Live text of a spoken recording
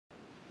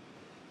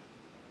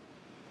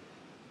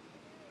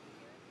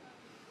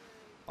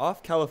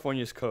Off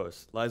California's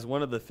coast lies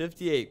one of the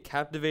 58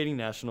 captivating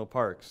national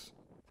parks.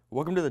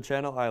 Welcome to the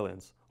Channel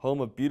Islands,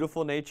 home of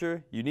beautiful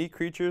nature, unique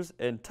creatures,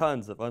 and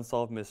tons of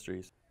unsolved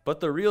mysteries. But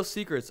the real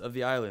secrets of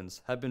the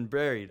islands have been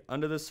buried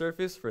under the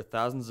surface for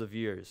thousands of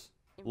years.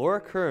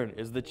 Laura Kern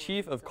is the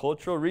Chief of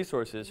Cultural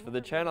Resources for the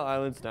Channel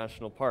Islands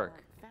National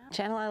Park.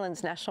 Channel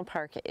Islands National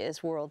Park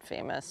is world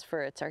famous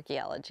for its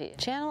archaeology.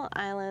 Channel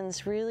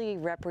Islands really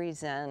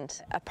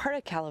represent a part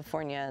of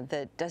California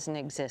that doesn't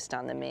exist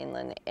on the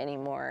mainland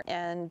anymore.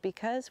 And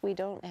because we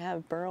don't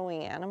have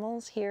burrowing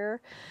animals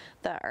here,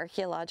 the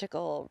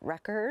archaeological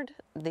record,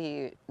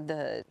 the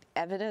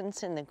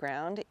evidence in the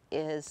ground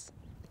is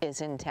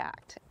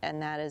intact, and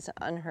that is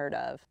unheard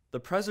of. The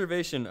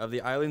preservation of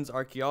the island's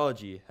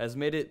archaeology has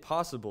made it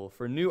possible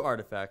for new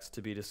artifacts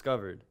to be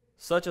discovered,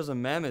 such as a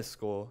mammoth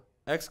skull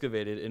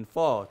excavated in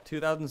fall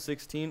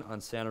 2016 on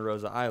Santa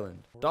Rosa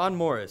Island. Don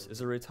Morris is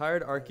a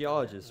retired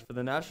archaeologist for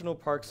the National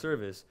Park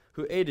Service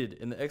who aided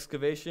in the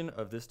excavation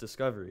of this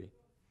discovery.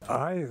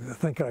 I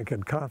think I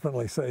could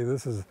confidently say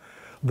this is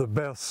the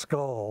best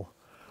skull,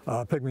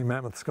 Pygmy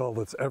mammoth skull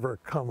that's ever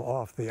come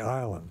off the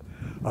island.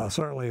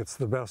 Certainly it's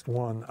the best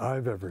one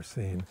I've ever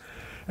seen.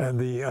 And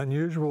the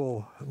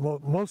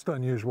most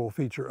unusual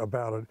feature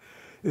about it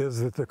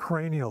is that the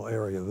cranial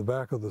area, the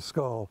back of the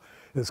skull,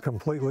 is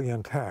completely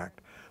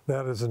intact.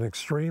 That is an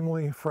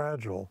extremely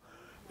fragile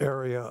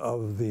area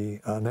of the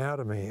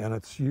anatomy, and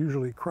it's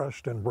usually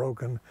crushed and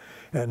broken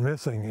and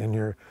missing in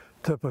your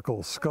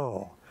typical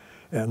skull.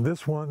 And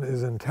this one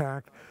is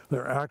intact.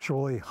 There are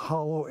actually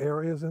hollow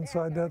areas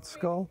inside that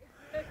skull,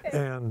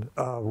 and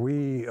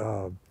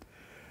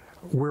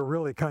we're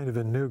really kind of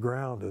in new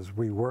ground as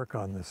we work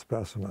on this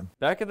specimen.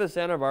 Back at the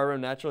Santa Barbara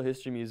Natural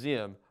History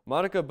Museum,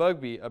 Monica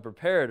Bugby, a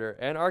preparator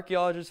and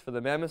archaeologist for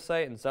the Mammoth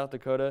site in South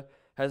Dakota,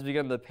 has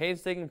begun the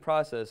painstaking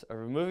process of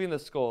removing the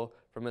skull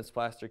from its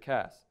plaster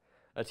cast,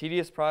 a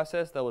tedious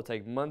process that will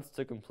take months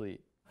to complete.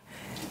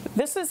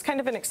 This is kind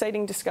of an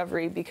exciting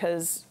discovery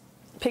because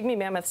pygmy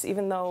mammoths,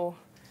 even though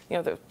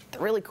they're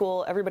really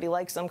cool, everybody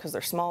likes them because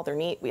they're small, they're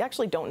neat, we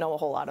actually don't know a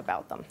whole lot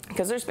about them.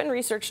 Because there's been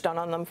research done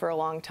on them for a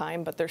long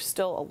time, but there's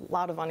still a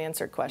lot of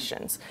unanswered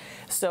questions.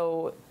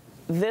 So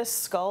this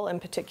skull in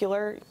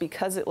particular,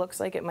 because it looks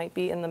like it might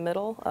be in the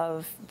middle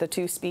of the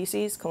two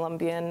species,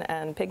 Columbian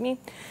and pygmy,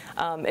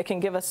 it can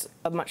give us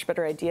a much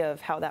better idea of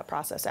how that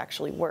process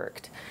actually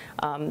worked.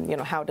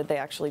 How did they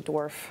actually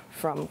dwarf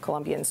from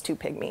Columbians to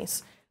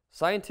pygmies?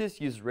 Scientists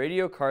use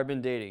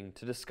radiocarbon dating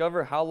to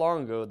discover how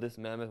long ago this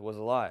mammoth was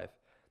alive.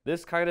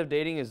 This kind of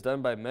dating is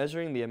done by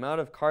measuring the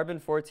amount of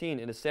carbon-14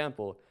 in a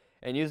sample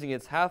and using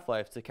its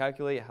half-life to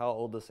calculate how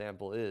old the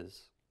sample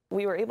is.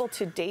 We were able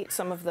to date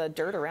some of the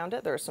dirt around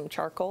it. There was some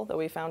charcoal that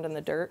we found in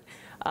the dirt,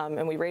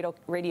 and we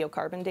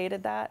radiocarbon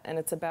dated that, and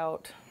it's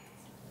about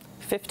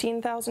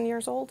 15,000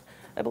 years old,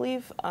 I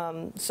believe.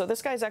 So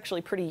this guy's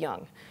actually pretty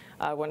young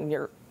when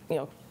you're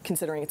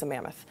considering it's a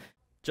mammoth.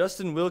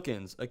 Justin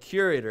Wilkins, a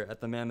curator at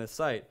the Mammoth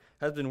site,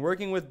 has been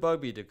working with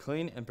Bugby to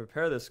clean and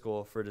prepare the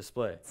skull for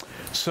display.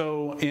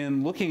 So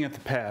in looking at the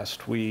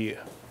past, we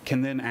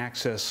can then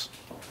access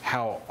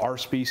how our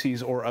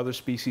species or other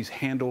species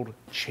handled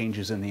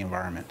changes in the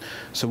environment.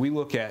 So we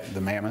look at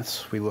the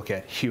mammoths, we look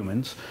at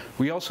humans,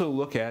 we also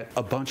look at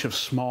a bunch of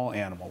small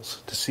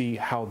animals to see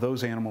how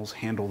those animals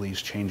handle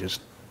these changes.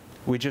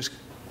 We just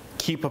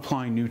keep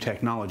applying new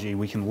technology,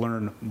 we can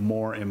learn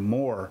more and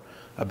more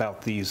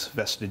about these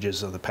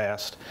vestiges of the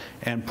past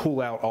and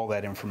pull out all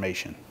that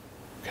information,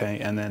 okay?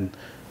 And then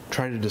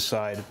try to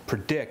decide,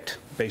 predict,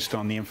 based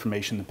on the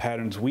information, the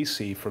patterns we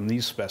see from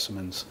these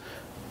specimens,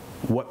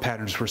 what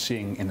patterns we're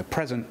seeing in the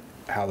present,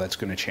 how that's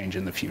going to change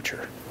in the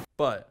future.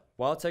 But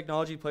while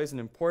technology plays an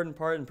important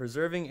part in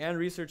preserving and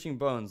researching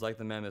bones like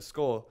the mammoth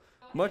skull,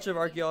 much of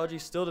archaeology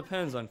still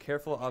depends on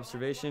careful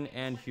observation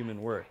and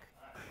human work.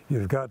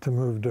 You've got to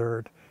move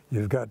dirt,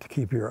 you've got to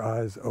keep your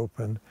eyes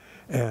open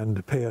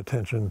and pay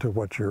attention to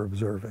what you're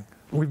observing.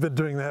 We've been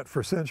doing that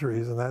for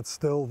centuries, and that's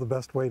still the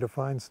best way to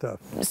find stuff.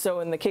 So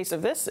in the case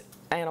of this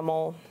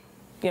animal,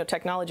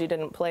 technology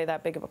didn't play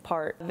that big of a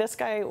part. This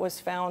guy was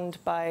found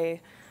by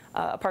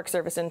a Park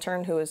Service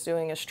intern who was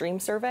doing a stream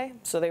survey.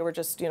 So they were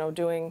just,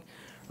 doing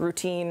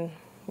routine,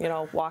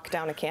 walk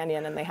down a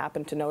canyon, and they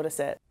happened to notice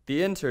it.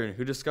 The intern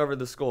who discovered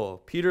the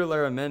skull, Peter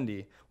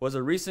Laramendi, was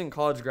a recent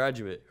college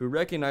graduate who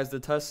recognized the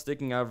tusk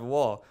sticking out of a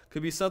wall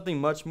could be something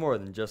much more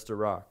than just a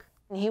rock.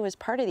 He was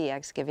part of the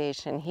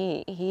excavation.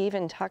 He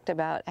even talked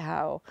about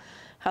how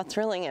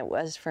thrilling it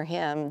was for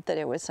him, that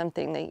it was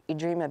something that you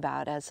dream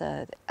about as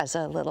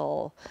a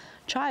little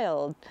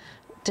child,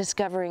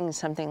 discovering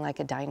something like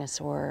a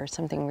dinosaur or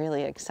something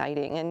really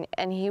exciting.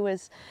 And he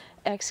was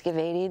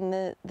excavating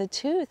the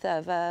tooth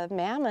of a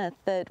mammoth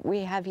that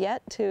we have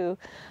yet to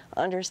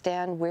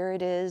understand where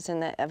it is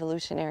in the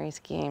evolutionary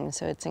scheme.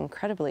 So it's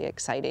incredibly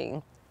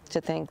exciting to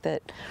think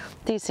that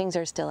these things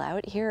are still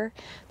out here.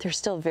 They're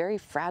still very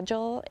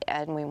fragile,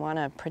 and we want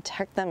to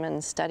protect them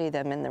and study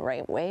them in the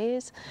right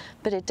ways.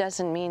 But it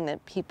doesn't mean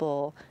that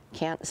people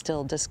can't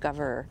still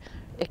discover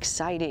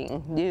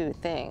exciting new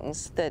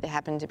things that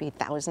happen to be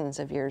thousands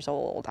of years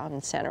old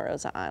on Santa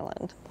Rosa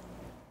Island.